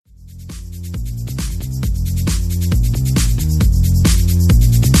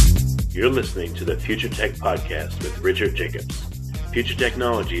You're listening to the Future Tech Podcast with Richard Jacobs. Future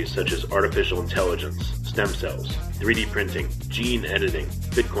technologies such as artificial intelligence, stem cells, 3D printing, gene editing,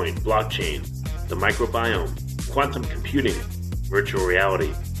 Bitcoin, blockchain, the microbiome, quantum computing, virtual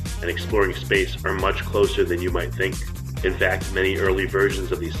reality, and exploring space are much closer than you might think. In fact, many early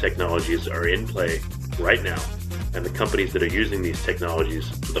versions of these technologies are in play right now, and the companies that are using these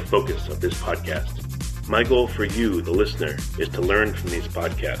technologies are the focus of this podcast. My goal for you, the listener, is to learn from these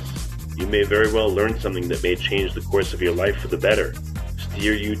podcasts. You may very well learn something that may change the course of your life for the better,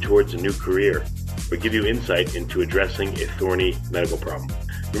 steer you towards a new career, or give you insight into addressing a thorny medical problem.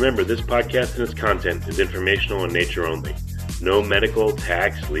 Remember, this podcast and its content is informational in nature only. No medical,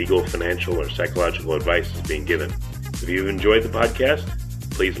 tax, legal, financial, or psychological advice is being given. If you've enjoyed the podcast,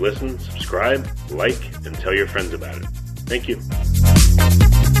 please listen, subscribe, like, and tell your friends about it. Thank you.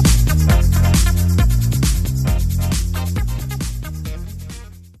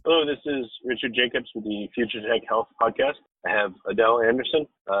 Hello, this is Richard Jacobs with the Future Tech Health Podcast. I have Adele Anderson.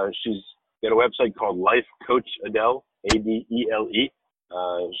 She's got a website called Life Coach Adele, Adele.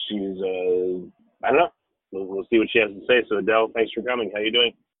 She's, I don't know. We'll see what she has to say. So Adele, thanks for coming. How are you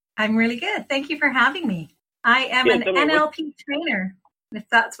doing? I'm really good. Thank you for having me. I am an NLP trainer, if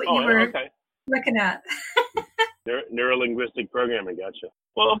that's what you were looking at. Neuro-Linguistic programming, gotcha.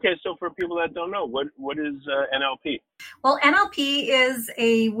 Well, okay, so for people that don't know, what is NLP? Well, NLP is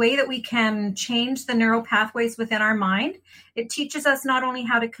a way that we can change the neuropathways within our mind. It teaches us not only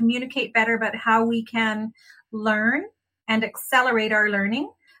how to communicate better, but how we can learn and accelerate our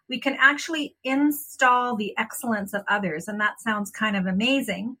learning. We can actually install the excellence of others, and that sounds kind of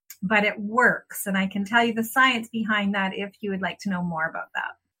amazing, but it works. And I can tell you the science behind that if you would like to know more about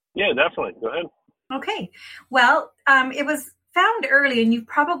that. Yeah, definitely. Go ahead. Okay. Well, it was found early, and you've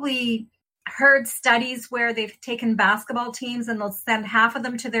probably heard studies where they've taken basketball teams and they'll send half of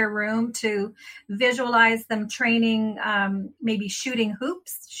them to their room to visualize them training, maybe shooting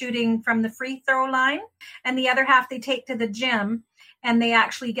hoops, shooting from the free throw line. And the other half they take to the gym and they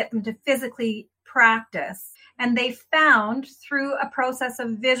actually get them to physically practice. And they found through a process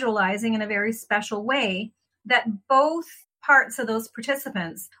of visualizing in a very special way that both parts of those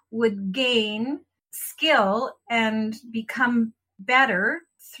participants would gain skill and become better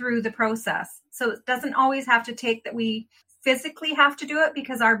through the process. So it doesn't always have to take that we physically have to do it,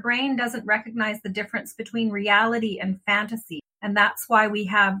 because our brain doesn't recognize the difference between reality and fantasy. And that's why we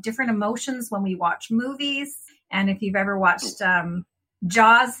have different emotions when we watch movies. And if you've ever watched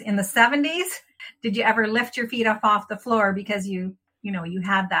Jaws in the 70s, did you ever lift your feet up off the floor because you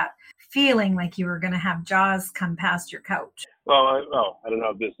had that feeling like you were going to have Jaws come past your couch? Well, I don't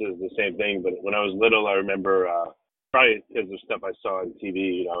know if this is the same thing, but when I was little, I remember probably because of stuff I saw on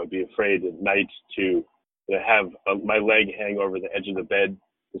TV, I would be afraid at night to have my leg hang over the edge of the bed,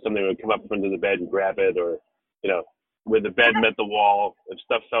 and something would come up under the bed and grab it, or, where the bed met the wall, if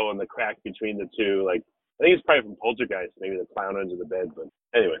stuff fell in the crack between the two, like, I think it's probably from Poltergeist, maybe the clown under the bed, but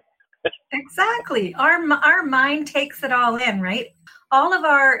anyway. Exactly. Our mind takes it all in, right? All of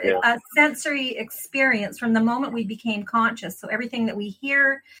our sensory experience from the moment we became conscious. So everything that we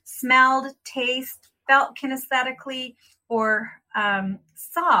hear, smelled, taste, felt kinesthetically, or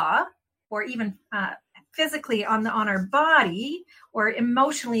saw, or even physically on our body, or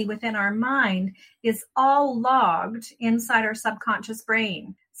emotionally within our mind, is all logged inside our subconscious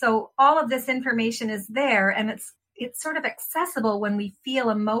brain. So all of this information is there, and it's sort of accessible when we feel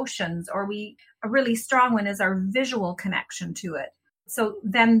emotions, or a really strong one is our visual connection to it. So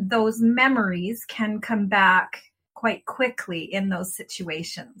then those memories can come back quite quickly in those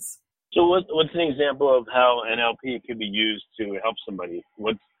situations. So what's an example of how NLP could be used to help somebody?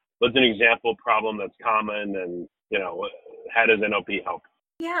 What's an example problem that's common, and, how does NLP help?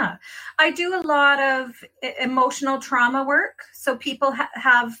 Yeah, I do a lot of emotional trauma work. So people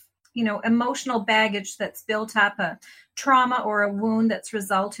have emotional baggage that's built up, a trauma or a wound that's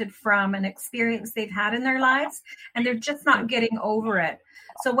resulted from an experience they've had in their lives, and they're just not getting over it.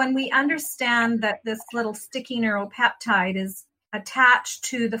 So when we understand that this little sticky neuropeptide is attached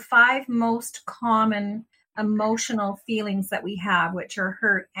to the 5 most common emotional feelings that we have, which are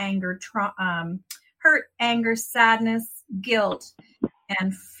hurt, anger, sadness, guilt,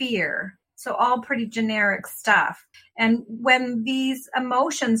 and fear. So all pretty generic stuff. And when these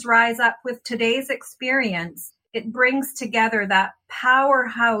emotions rise up with today's experience, it brings together that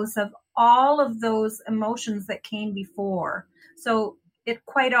powerhouse of all of those emotions that came before. So it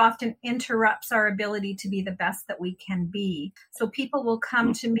quite often interrupts our ability to be the best that we can be. So people will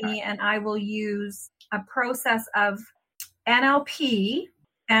come to me and I will use a process of NLP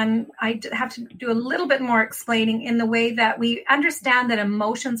And have to do a little bit more explaining in the way that we understand that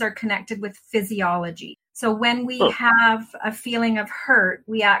emotions are connected with physiology. So when we have a feeling of hurt,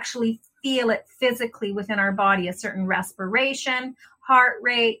 we actually feel it physically within our body. A certain respiration, heart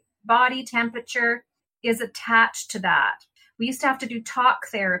rate, body temperature is attached to that. We used to have to do talk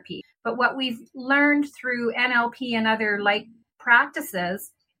therapy. But what we've learned through NLP and other like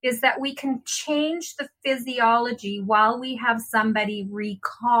practices is that we can change the physiology while we have somebody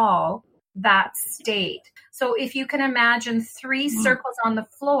recall that state. So if you can imagine 3 circles on the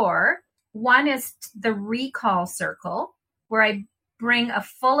floor, one is the recall circle, where I bring a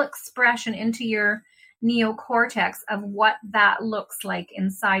full expression into your neocortex of what that looks like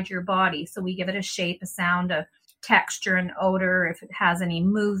inside your body. So we give it a shape, a sound, a texture, and odor, if it has any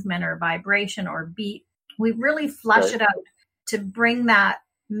movement or vibration or beat. We really flush it out to bring that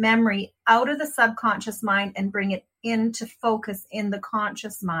memory out of the subconscious mind and bring it into focus in the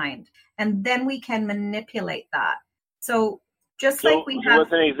conscious mind. And then we can manipulate that. So just like we have...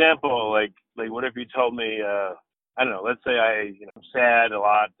 What's an example? Like what if you told me, I don't know, let's say I'm sad a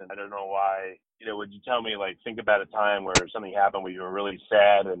lot and I don't know why. Would you tell me, like, think about a time where something happened where you were really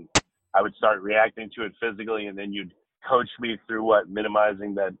sad and I would start reacting to it physically, and then you'd coach me through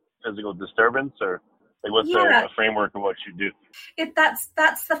minimizing that physical disturbance? Or like, what's the framework of what you do? That's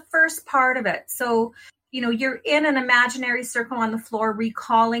the first part of it. So, you're in an imaginary circle on the floor,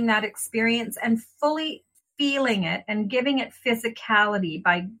 recalling that experience and fully feeling it and giving it physicality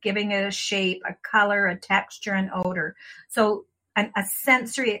by giving it a shape, a color, a texture, and odor. So a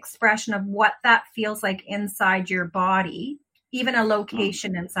sensory expression of what that feels like inside your body, even a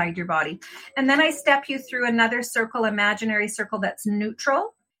location inside your body. And then I step you through another circle, imaginary circle, that's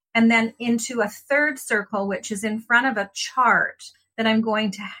neutral, and then into a third circle, which is in front of a chart that I'm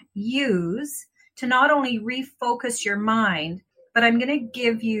going to use to not only refocus your mind, but I'm going to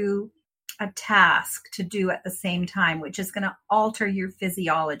give you a task to do at the same time, which is going to alter your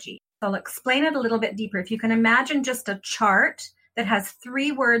physiology. So I'll explain it a little bit deeper. If you can imagine just a chart that has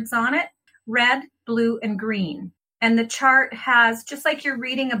 3 words on it: red, blue, and green. And the chart has, just like you're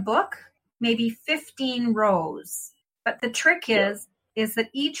reading a book, maybe 15 rows. But the trick is that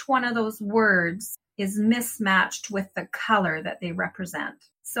each one of those words is mismatched with the color that they represent.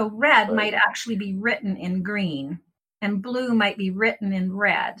 So red might actually be written in green, and blue might be written in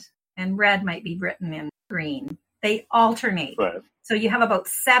red, and red might be written in green. They alternate. Right. So you have about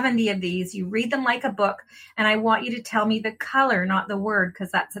 70 of these. You read them like a book, and I want you to tell me the color, not the word,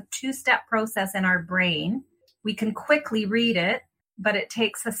 because that's a 2-step process in our brain. We can quickly read it, but it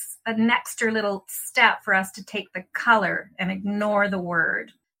takes us an extra little step for us to take the color and ignore the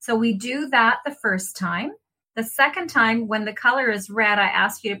word. So we do that the first time. The second time, when the color is red, I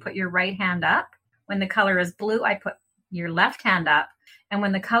ask you to put your right hand up. When the color is blue, I put your left hand up. And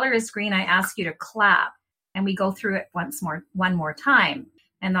when the color is green, I ask you to clap. And we go through it one more time.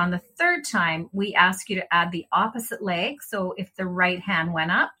 And on the third time, we ask you to add the opposite leg. So if the right hand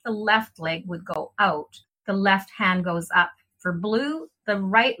went up, the left leg would go out. The left hand goes up. For blue, the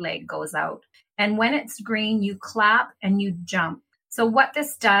right leg goes out. And when it's green, you clap and you jump. So what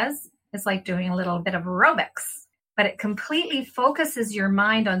this does is like doing a little bit of aerobics, but it completely focuses your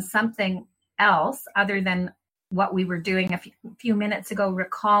mind on something else other than what we were doing a few minutes ago,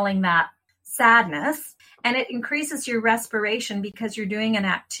 recalling that sadness. And it increases your respiration because you're doing an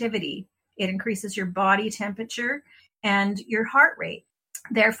activity. It increases your body temperature and your heart rate.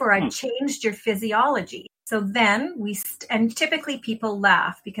 Therefore, I've changed your physiology. So then and typically people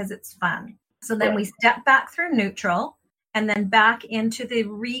laugh because it's fun. So then we step back through neutral and then back into the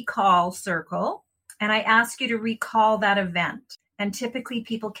recall circle. And I ask you to recall that event. And typically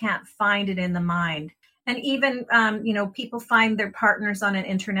people can't find it in the mind. And even, people find their partners on an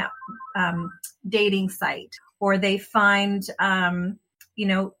internet dating site, or they find,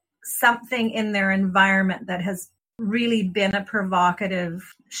 something in their environment that has really been a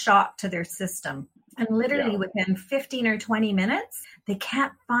provocative shock to their system. And literally within 15 or 20 minutes, they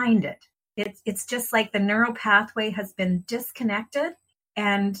can't find it. It's just like the neuropathway has been disconnected.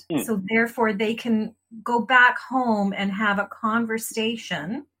 And so therefore they can go back home and have a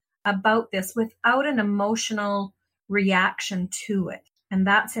conversation about this without an emotional reaction to it. And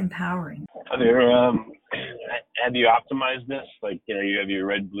that's empowering. Have you optimized this? Like, you have your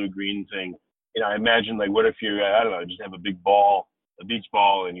red, blue, green thing. I imagine, like, what if you, just have a big ball, a beach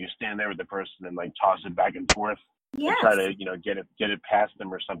ball, and you stand there with the person and like toss it back and forth and try to, get it past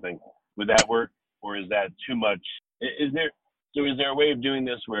them or something. Would that work? Or is that too much? Is there a way of doing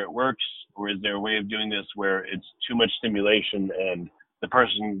this where it works? Or is there a way of doing this where it's too much stimulation and the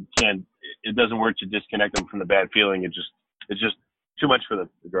person it doesn't work to disconnect them from the bad feeling? It's just too much for them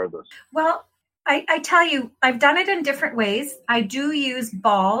regardless? Well, I tell you, I've done it in different ways. I do use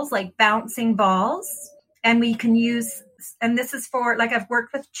balls, like bouncing balls, and we can use, and this is for, like, I've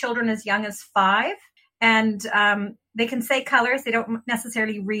worked with children as young as 5, and they can say colors. They don't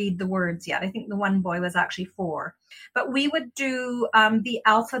necessarily read the words yet. I think the one boy was actually 4. But we would do the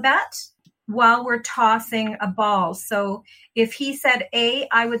alphabet while we're tossing a ball. So if he said A,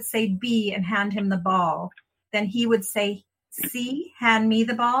 I would say B and hand him the ball. Then he would say C, hand me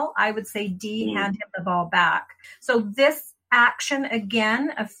the ball. I would say D, hand him the ball back. So this action,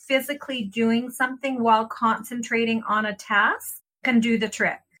 again, of physically doing something while concentrating on a task can do the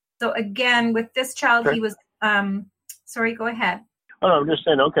trick. So again, with this child, he was, sorry, go ahead. Oh, no, I'm just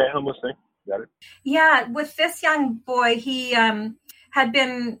saying, okay, I'm listening. Got it. Yeah, with this young boy, he had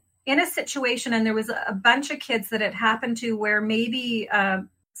been in a situation, and there was a bunch of kids that it happened to where maybe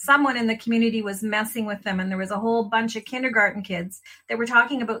someone in the community was messing with them, and there was a whole bunch of kindergarten kids that were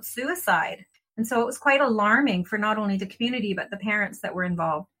talking about suicide. And so it was quite alarming for not only the community, but the parents that were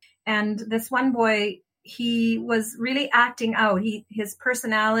involved. And this one boy, he was really acting out. His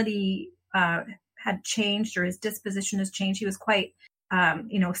personality had changed, or his disposition has changed. He was quite,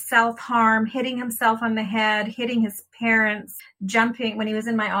 self-harm, hitting himself on the head, hitting his parents, jumping, when he was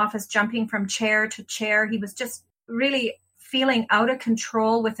in my office, jumping from chair to chair. He was just really feeling out of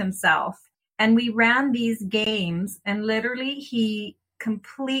control with himself. And we ran these games, and literally he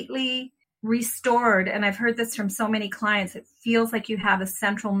completely restored. And I've heard this from so many clients. It feels like you have a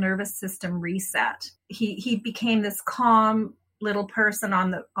central nervous system reset. He became this calm little person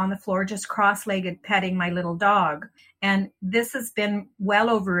on the floor, just cross-legged, petting my little dog. And this has been well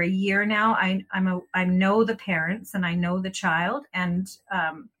over a year now. I know the parents and I know the child, and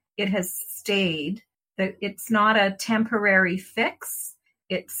it has stayed. It's not a temporary fix.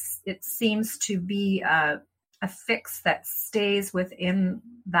 It seems to be a fix that stays within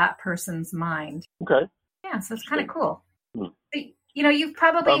that person's mind. Okay. Yeah, so it's kind of cool. You've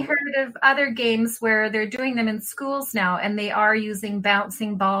probably heard of other games where they're doing them in schools now, and they are using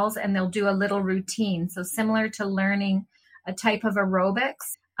bouncing balls, and they'll do a little routine. So similar to learning a type of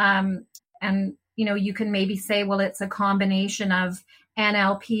aerobics. And, you can maybe say, well, it's a combination of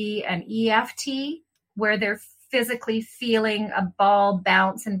NLP and EFT, where they're physically feeling a ball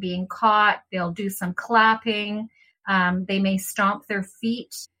bounce and being caught. They'll do some clapping. They may stomp their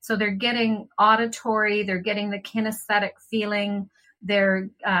feet. So they're getting auditory, they're getting the kinesthetic feeling, they're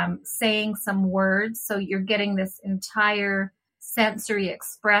saying some words. So you're getting this entire sensory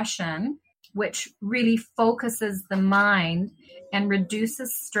expression, which really focuses the mind and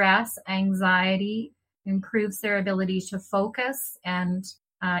reduces stress, anxiety, improves their ability to focus and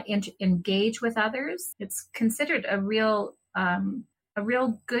engage with others. It's considered a real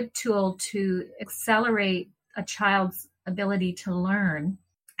good tool to accelerate a child's ability to learn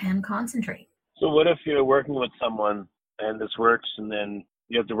and concentrate. So what if you're working with someone and this works, and then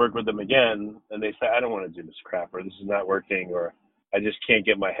you have to work with them again, and they say, I don't want to do this crap, or this is not working, or I just can't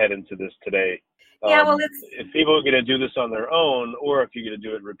get my head into this today. If people are going to do this on their own, or if you're going to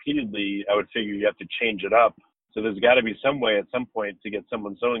do it repeatedly, I would figure you have to change it up. So there's got to be some way at some point to get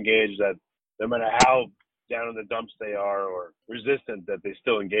someone so engaged that no matter how down in the dumps they are or resistant, that they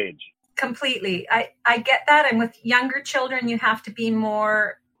still engage. Completely. I get that. And with younger children, you have to be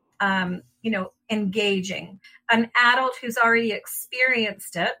more, engaging. An adult who's already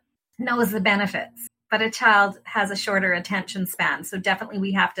experienced it knows the benefits, but a child has a shorter attention span. So definitely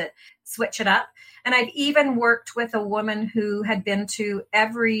we have to switch it up. And I've even worked with a woman who had been to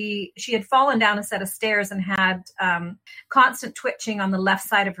she had fallen down a set of stairs and had constant twitching on the left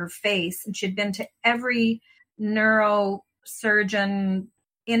side of her face. And she'd been to every neurosurgeon,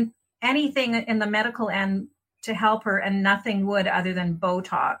 in anything in the medical end to help her, and nothing would other than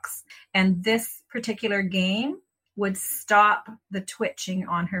Botox. And this particular game would stop the twitching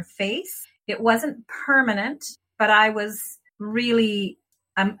on her face. It wasn't permanent, but I was really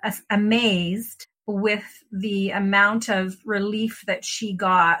amazed with the amount of relief that she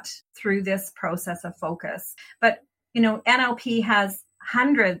got through this process of focus. But, NLP has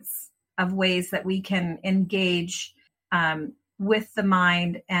hundreds of ways that we can engage with the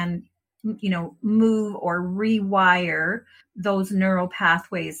mind and, move or rewire those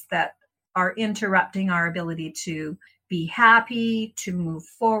neuropathways that are interrupting our ability to be happy, to move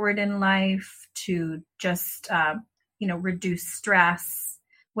forward in life, to just, reduce stress.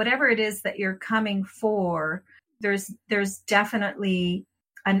 Whatever it is that you're coming for, there's definitely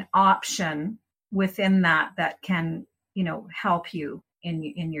an option within that can, help you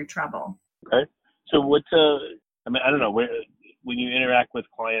in your trouble. Okay. So I don't know, when you interact with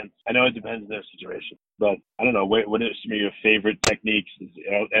clients, I know it depends on their situation, but I don't know, what are some of your favorite techniques?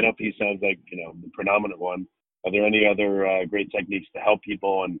 NLP sounds like, the predominant one. Are there any other great techniques to help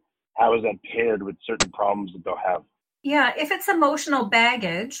people, and how is that paired with certain problems that they'll have? Yeah, if it's emotional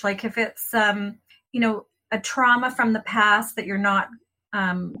baggage, like if it's, a trauma from the past that you're not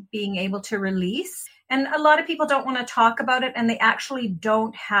being able to release. And a lot of people don't want to talk about it, and they actually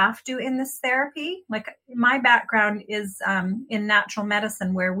don't have to in this therapy. Like my background is in natural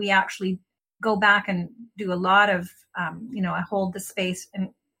medicine, where we actually go back and do a lot of, I hold the space and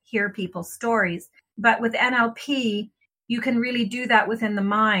hear people's stories. But with NLP, you can really do that within the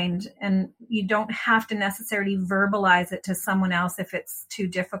mind, and you don't have to necessarily verbalize it to someone else if it's too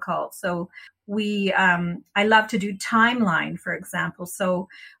difficult. So I love to do timeline, for example. So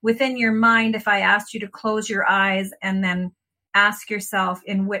within your mind, if I asked you to close your eyes and then ask yourself,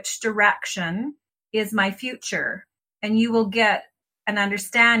 in which direction is my future? And you will get an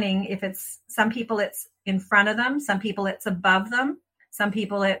understanding. If it's some people, it's in front of them. Some people, it's above them. Some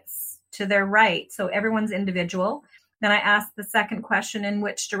people, it's to their right. So everyone's individual. Then I ask the second question, in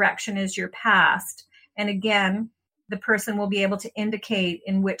which direction is your past? And again, the person will be able to indicate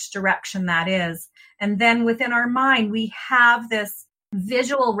in which direction that is. And then within our mind, we have this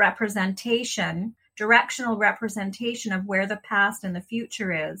visual representation, directional representation of where the past and the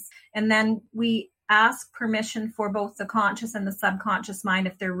future is. And then we ask permission for both the conscious and the subconscious mind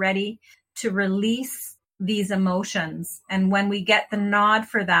if they're ready to release these emotions. And when we get the nod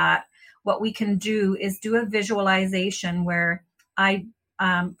for that, what we can do is do a visualization where I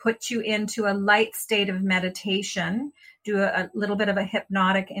put you into a light state of meditation, do a little bit of a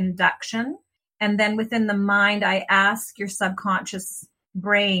hypnotic induction. And then within the mind, I ask your subconscious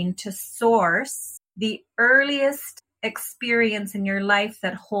brain to source the earliest experience in your life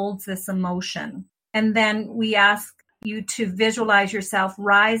that holds this emotion. And then we ask you to visualize yourself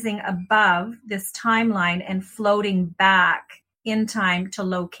rising above this timeline and floating back in time to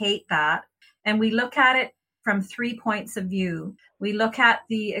locate that. And we look at it from 3 points of view. We look at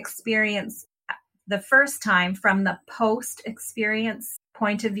the experience the first time from the post-experience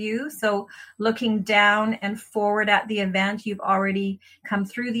point of view. So looking down and forward at the event, you've already come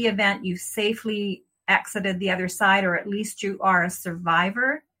through the event, you've safely exited the other side, or at least you are a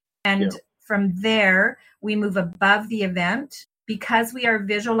survivor. And from there, we move above the event. Because we are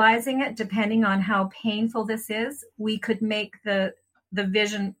visualizing it, depending on how painful this is, we could make the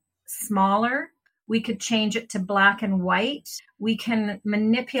vision smaller. We could change it to black and white. We can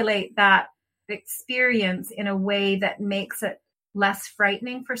manipulate that experience in a way that makes it less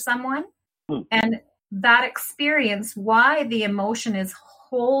frightening for someone. And that experience, why the emotion is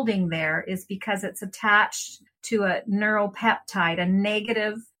holding there, is because it's attached to a neuropeptide, a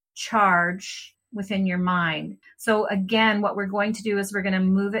negative charge within your mind. So again, what we're going to do is we're going to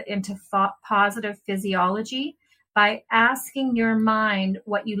move it into positive physiology by asking your mind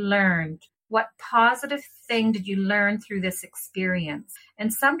what you learned. What positive thing did you learn through this experience?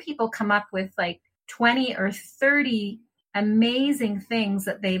 And some people come up with like 20 or 30 amazing things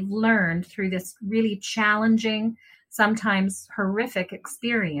that they've learned through this really challenging, sometimes horrific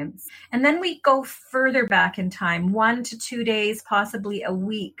experience. And then we go further back in time, 1 to 2 days, possibly a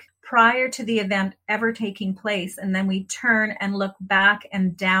week, prior to the event ever taking place. And then we turn and look back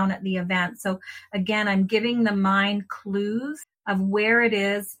and down at the event. So again, I'm giving the mind clues of where it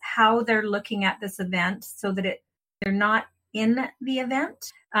is, how they're looking at this event, so that they're not in the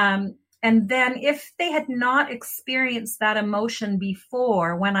event. And then if they had not experienced that emotion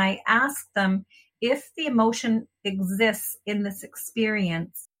before, when I ask them if the emotion exists in this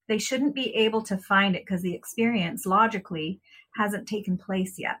experience, they shouldn't be able to find it because the experience logically hasn't taken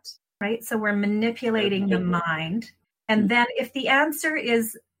place yet, right? So we're manipulating the mind. And then if the answer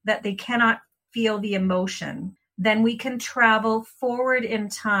is that they cannot feel the emotion, then we can travel forward in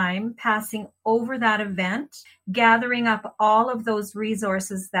time, passing over that event, gathering up all of those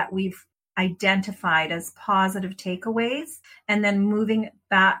resources that we've identified as positive takeaways, and then moving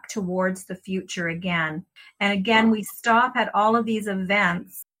back towards the future again. And again, we stop at all of these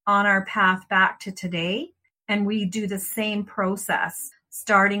events on our path back to today, and we do the same process,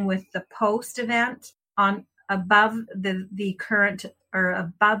 starting with the post event on above the current or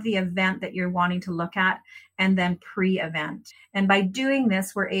above the event that you're wanting to look at, and then pre-event. And by doing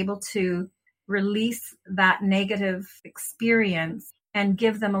this, we're able to release that negative experience and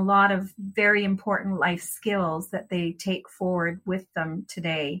give them a lot of very important life skills that they take forward with them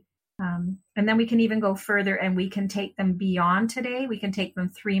today. And then we can even go further, and we can take them beyond today. We can take them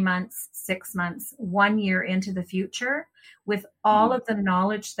 3 months, 6 months, 1 year into the future with all of the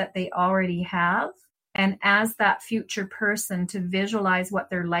knowledge that they already have. And as that future person, to visualize what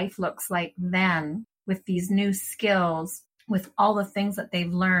their life looks like then with these new skills, with all the things that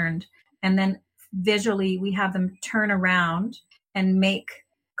they've learned. And then visually, we have them turn around and make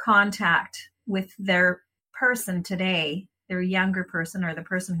contact with their person today, their younger person or the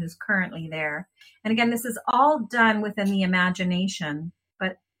person who's currently there. And again, this is all done within the imagination.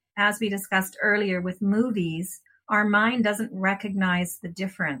 But as we discussed earlier with movies, our mind doesn't recognize the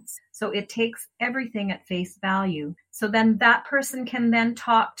difference. So it takes everything at face value. So then that person can then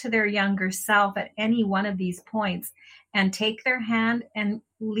talk to their younger self at any one of these points and take their hand and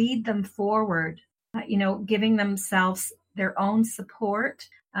lead them forward, giving themselves their own support,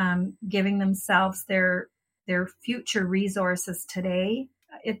 giving themselves their future resources today.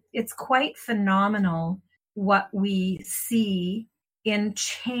 It's quite phenomenal what we see in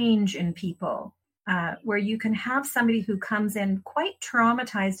change in people. Where you can have somebody who comes in quite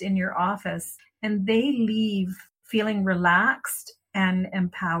traumatized in your office and they leave feeling relaxed and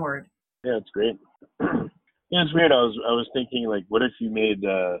empowered. Yeah, it's great. Yeah, it's weird. I was thinking, like, what if you made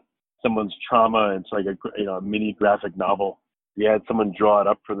someone's trauma into like a mini graphic novel? You had someone draw it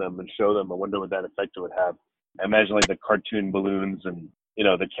up for them and show them. I wonder what that effect it would have. I imagine like the cartoon balloons and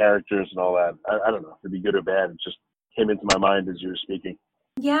the characters and all that. I don't know if it'd be good or bad. It just came into my mind as you were speaking.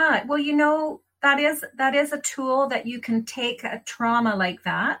 Yeah, well, that is a tool that you can take a trauma like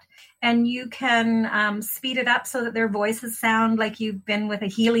that and you can speed it up so that their voices sound like you've been with a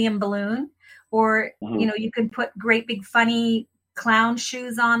helium balloon, or, you can put great big funny clown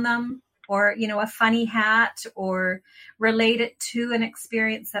shoes on them, or, a funny hat, or relate it to an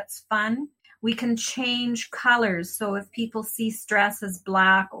experience that's fun. We can change colors. So if people see stress as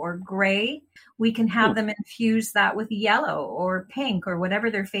black or gray, we can have them infuse that with yellow or pink or whatever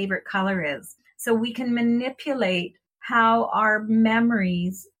their favorite color is. So we can manipulate how our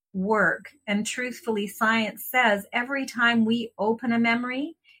memories work. And truthfully, science says every time we open a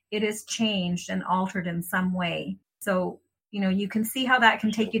memory, it is changed and altered in some way. So, you can see how that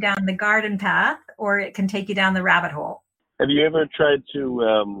can take you down the garden path, or it can take you down the rabbit hole. Have you ever tried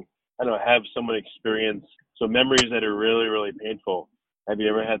to, have someone experience, so memories that are really, really painful? Have you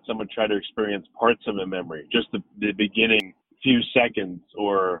ever had someone try to experience parts of a memory, just the beginning few seconds,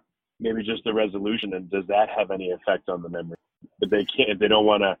 or maybe just the resolution, and does that have any effect on the memory? But they don't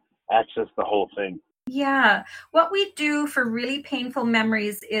want to access the whole thing. Yeah. What we do for really painful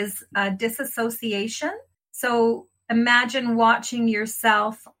memories is disassociation. So imagine watching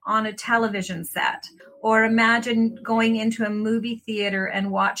yourself on a television set, or imagine going into a movie theater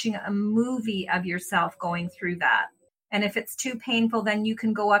and watching a movie of yourself going through that. And if it's too painful, then you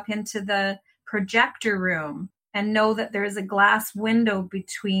can go up into the projector room and know that there is a glass window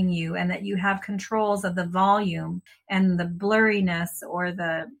between you and that you have controls of the volume and the blurriness, or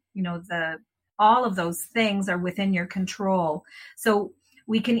all of those things are within your control. So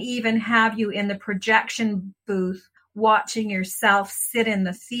we can even have you in the projection booth watching yourself sit in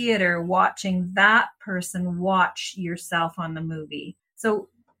the theater, watching that person watch yourself on the movie. So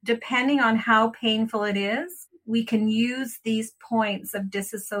depending on how painful it is, we can use these points of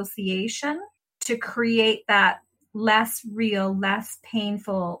disassociation to create that less real, less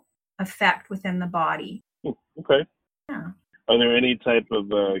painful effect within the body. Okay. Yeah. Are there any type of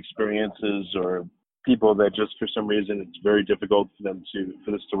experiences or people that just for some reason it's very difficult for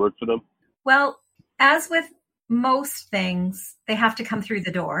this to work for them? Well, as with most things, they have to come through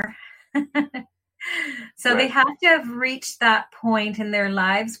the door. So They have to have reached that point in their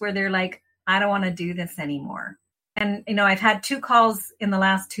lives where they're like, I don't want to do this anymore. And, I've had 2 calls in the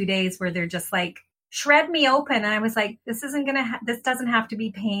last 2 days where they're just like, shred me open. And I was like, this doesn't have to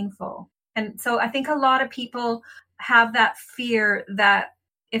be painful. And so I think a lot of people have that fear that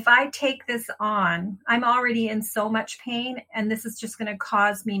if I take this on, I'm already in so much pain and this is just going to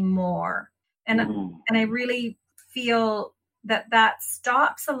cause me more. And I really feel that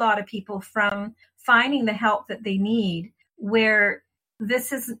stops a lot of people from finding the help that they need, where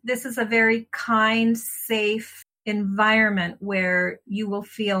this is a very kind, safe environment where you will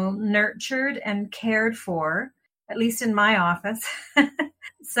feel nurtured and cared for, at least in my office.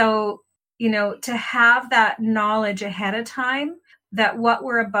 So, to have that knowledge ahead of time that what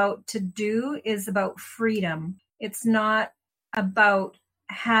we're about to do is about freedom. It's not about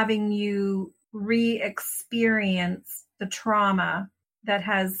having you re-experience the trauma that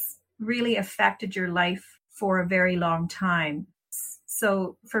has really affected your life for a very long time.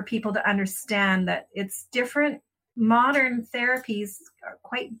 So for people to understand that it's different, modern therapies are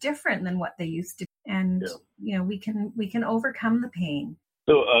quite different than what they used to be. And, we can overcome the pain.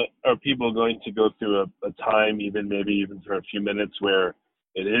 So are people going to go through a time, maybe even for a few minutes, where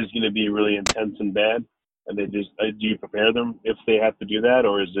it is going to be really intense and bad, and they just do you prepare them if they have to do that,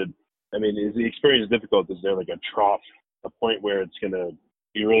 or is it? I mean, is the experience difficult? Is there like a trough, a point where it's going to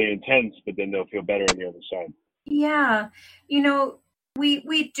be really intense, but then they'll feel better on the other side? Yeah.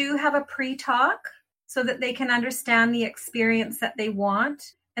 We do have a pre-talk so that they can understand the experience that they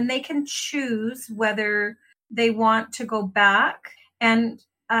want, and they can choose whether they want to go back. And,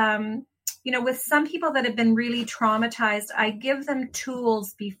 with some people that have been really traumatized, I give them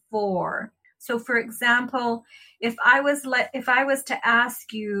tools before. So, for example, if I was to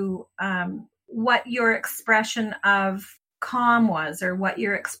ask you what your expression of calm was, or what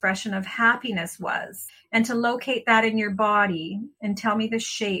your expression of happiness was, and to locate that in your body and tell me the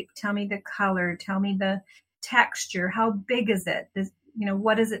shape, tell me the color, tell me the texture, how big is it?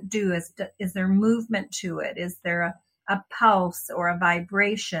 What does it do? Is there movement to it? Is there a pulse or a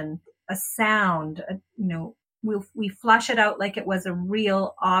vibration, a sound? We flush it out like it was a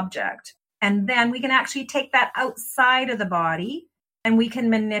real object. And then we can actually take that outside of the body and we can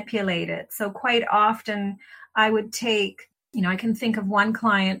manipulate it. So quite often I would take, I can think of one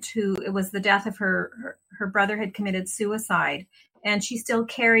client who, it was the death of her brother had committed suicide, and she still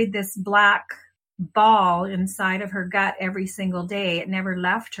carried this black ball inside of her gut every single day. It never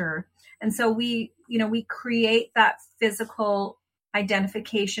left her. And so we create that physical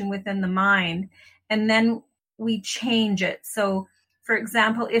identification within the mind, and then we change it. So, for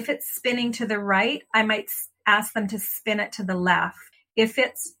example, if it's spinning to the right, I might ask them to spin it to the left. If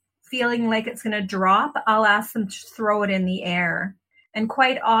it's feeling like it's going to drop, I'll ask them to throw it in the air. And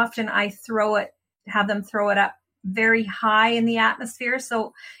quite often I have them throw it up very high in the atmosphere.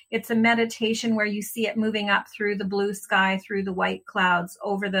 So it's a meditation where you see it moving up through the blue sky, through the white clouds,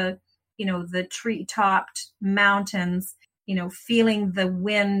 over the tree-topped mountains, feeling the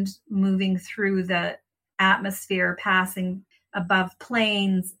wind moving through the atmosphere, passing above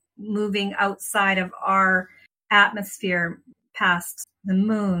plains, moving outside of our atmosphere, past the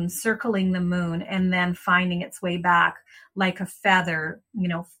moon, circling the moon, and then finding its way back like a feather,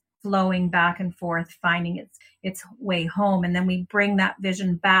 flowing back and forth, finding its way home. And then we bring that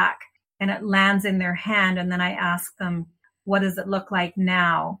vision back and it lands in their hand. And then I ask them, what does it look like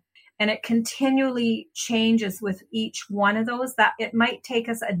now? And it continually changes with each one of those. That it might take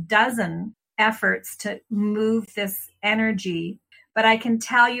us a dozen efforts to move this energy, but I can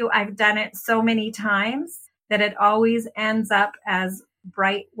tell you I've done it so many times that it always ends up as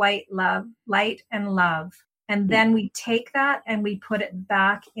bright white love, light and love. And then we take that and we put it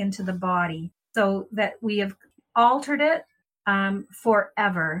back into the body so that we have altered it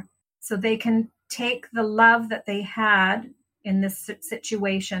forever. So they can take the love that they had in this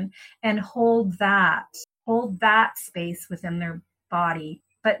situation and hold that space within their body,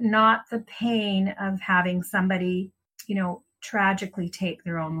 but not the pain of having somebody, tragically take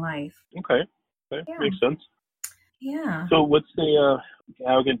their own life. Okay. Yeah. Makes sense. Yeah. So what's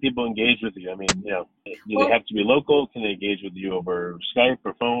how can people engage with you? I mean, do they have to be local? Can they engage with you over Skype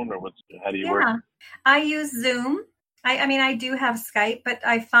or phone, or how do you work? I use Zoom. I do have Skype, but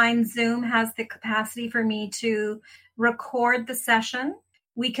I find Zoom has the capacity for me to record the session.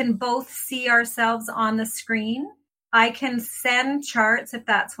 We can both see ourselves on the screen. I can send charts if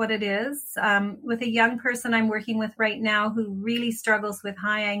that's what it is. With a young person I'm working with right now who really struggles with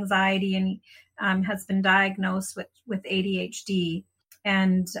high anxiety and has been diagnosed with ADHD.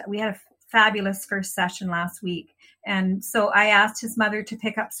 And we had a fabulous first session last week. And so I asked his mother to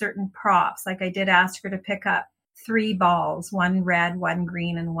pick up certain props. Like I did ask her to pick up 3 balls, 1 red, 1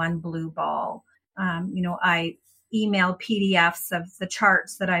 green, and 1 blue ball. I email PDFs of the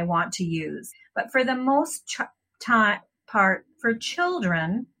charts that I want to use. But for the most part, for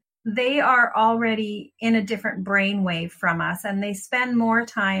children, they are already in a different brainwave from us, and they spend more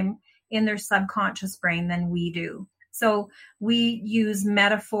time in their subconscious brain than we do. So we use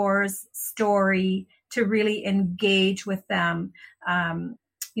metaphors, story to really engage with them.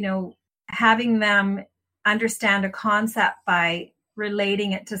 Having them understand a concept by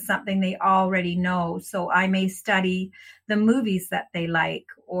relating it to something they already know. So I may study the movies that they like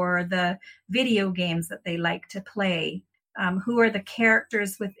or the video games that they like to play. Who are the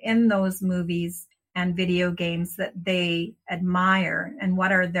characters within those movies and video games that they admire, and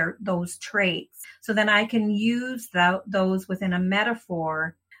what are those traits? So then I can use those within a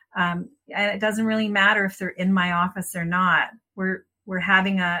metaphor. And it doesn't really matter if they're in my office or not. We're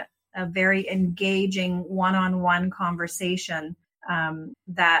having a very engaging one-on-one conversation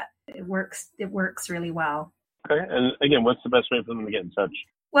that it works really well. Okay. And again, what's the best way for them to get in touch?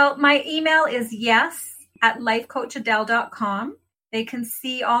 Well, my email is yes@lifecoachadele.com. They can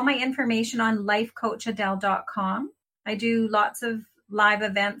see all my information on lifecoachadele.com. I do lots of live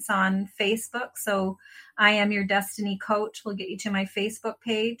events on Facebook. So I Am Your Destiny Coach will get you to my Facebook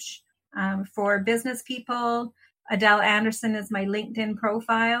page. For business people, Adele Anderson is my LinkedIn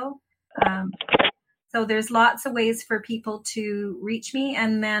profile. So there's lots of ways for people to reach me.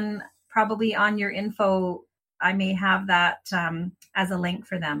 And then probably on your info, I may have that as a link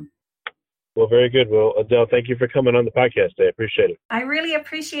for them. Well, very good. Well, Adele, thank you for coming on the podcast today. I appreciate it. I really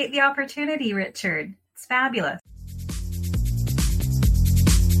appreciate the opportunity, Richard. It's fabulous.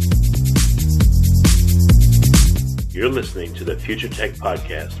 You're listening to the Future Tech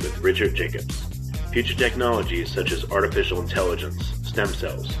Podcast with Richard Jacobs. Future technologies such as artificial intelligence, stem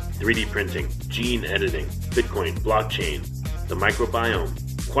cells, 3D printing, gene editing, Bitcoin, blockchain, the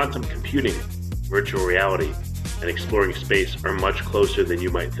microbiome, quantum computing, virtual reality, and exploring space are much closer than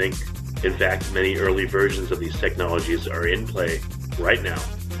you might think. In fact, many early versions of these technologies are in play right now,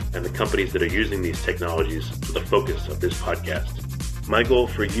 and the companies that are using these technologies are the focus of this podcast. My goal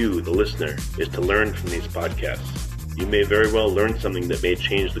for you, the listener, is to learn from these podcasts. You may very well learn something that may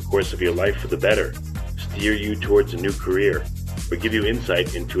change the course of your life for the better, steer you towards a new career, or give you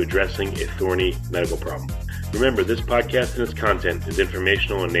insight into addressing a thorny medical problem. Remember, this podcast and its content is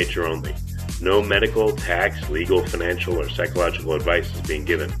informational in nature only. No medical, tax, legal, financial, or psychological advice is being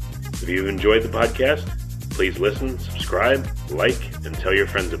given. If you've enjoyed the podcast, please listen, subscribe, like, and tell your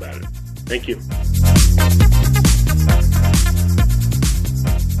friends about it. Thank you.